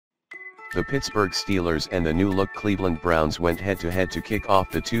The Pittsburgh Steelers and the new-look Cleveland Browns went head-to-head to kick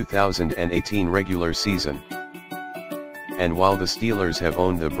off the 2018 regular season. And while the Steelers have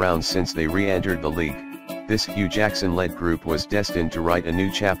owned the Browns since they re-entered the league, this Hue Jackson-led group was destined to write a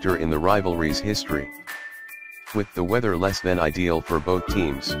new chapter in the rivalry's history. With the weather less than ideal for both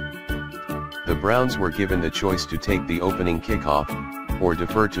teams, the Browns were given the choice to take the opening kickoff, or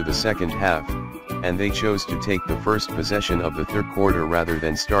defer to the second half, and they chose to take the first possession of the third quarter rather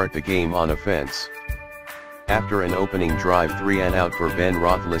than start the game on offense. After an opening drive 3-and-out for Ben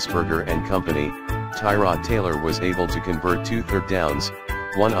Roethlisberger and company, Tyrod Taylor was able to convert 2 third downs,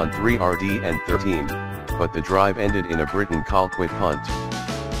 1 on 3 RD and 13, but the drive ended in a Britton Colquitt punt,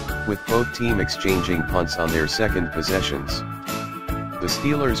 with both teams exchanging punts on their second possessions. The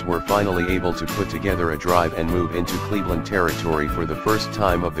Steelers were finally able to put together a drive and move into Cleveland territory for the first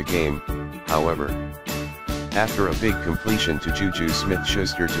time of the game, however. After a big completion to Juju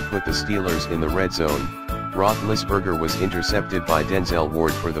Smith-Schuster to put the Steelers in the red zone, Roethlisberger was intercepted by Denzel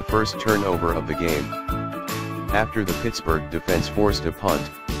Ward for the first turnover of the game. After the Pittsburgh defense forced a punt,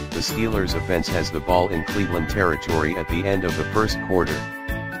 the Steelers offense has the ball in Cleveland territory at the end of the first quarter.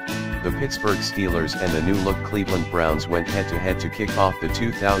 The Pittsburgh Steelers and the new-look Cleveland Browns went head-to-head to kick off the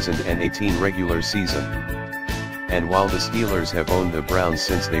 2018 regular season. And while the Steelers have owned the Browns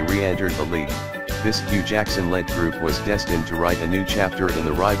since they re-entered the league, this Hue Jackson-led group was destined to write a new chapter in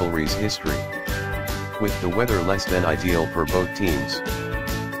the rivalry's history. With the weather less than ideal for both teams,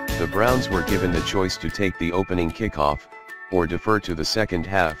 the Browns were given the choice to take the opening kickoff, or defer to the second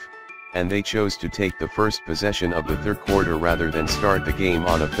half, and they chose to take the first possession of the third quarter rather than start the game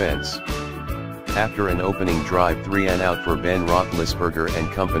on offense. After an opening drive 3-and-out for Ben Roethlisberger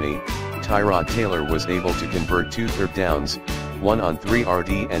and company, Tyrod Taylor was able to convert 2 third downs, 1 on 3 RD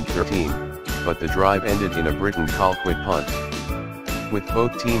and 13, but the drive ended in a Britton Colquitt punt, with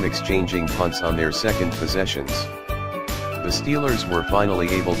both teams exchanging punts on their second possessions. The Steelers were finally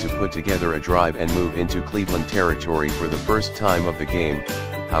able to put together a drive and move into Cleveland territory for the first time of the game,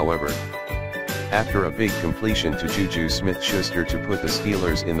 however. After a big completion to Juju Smith-Schuster to put the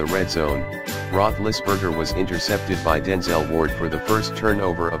Steelers in the red zone, Roethlisberger was intercepted by Denzel Ward for the first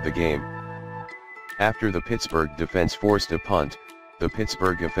turnover of the game. After the Pittsburgh defense forced a punt, the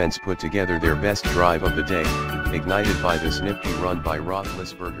Pittsburgh offense put together their best drive of the day, ignited by this nifty run by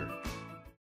Roethlisberger.